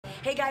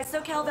Hey guys, So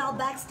Cal Val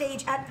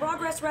backstage at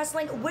Progress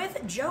Wrestling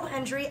with Joe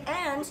Hendry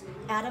and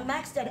Adam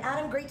Maxted.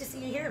 Adam, great to see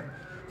you here.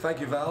 Thank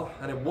you, Val.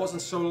 And it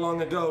wasn't so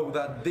long ago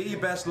that the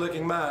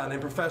best-looking man in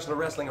professional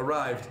wrestling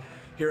arrived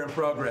here in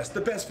Progress. The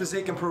best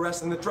physique in pro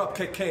wrestling, the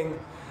Dropkick King.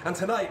 And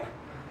tonight,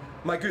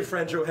 my good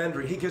friend Joe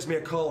Hendry, he gives me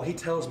a call. He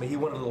tells me he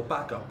wanted a little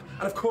backup.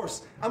 And of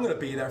course, I'm going to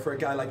be there for a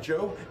guy like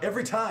Joe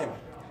every time.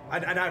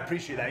 And I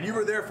appreciate that. And you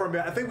were there for me.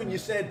 I think when you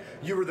said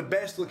you were the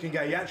best looking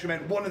guy, you actually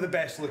meant one of the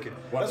best looking.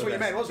 That's what you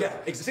meant, wasn't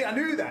it? See, I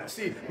knew that.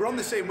 See, we're on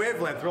the same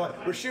wavelength.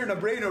 We're sharing a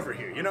brain over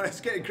here. You know, it's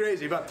getting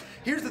crazy. But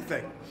here's the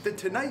thing. Did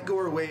tonight go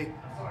our way?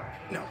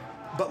 No.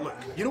 But look,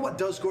 you know what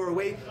does go our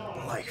way?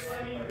 Life.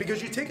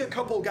 Because you take a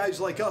couple guys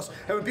like us,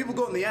 and when people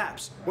go on the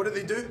apps, what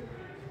do?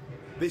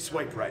 They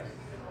swipe right.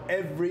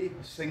 Every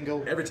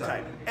single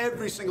time.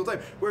 Every single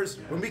time. Whereas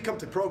when we come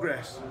to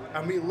Progress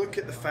and we look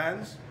at the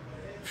fans,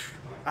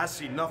 I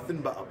see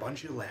nothing but a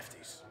bunch of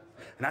lefties.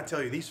 And I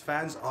tell you, these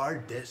fans are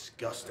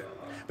disgusting.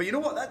 But you know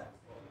what? That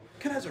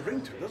kind of has a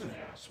ring to it, doesn't it?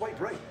 Swipe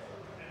right.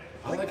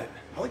 I like that.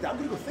 I like that. I'm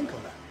going to go think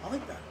on that. I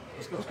like that.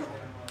 Let's go.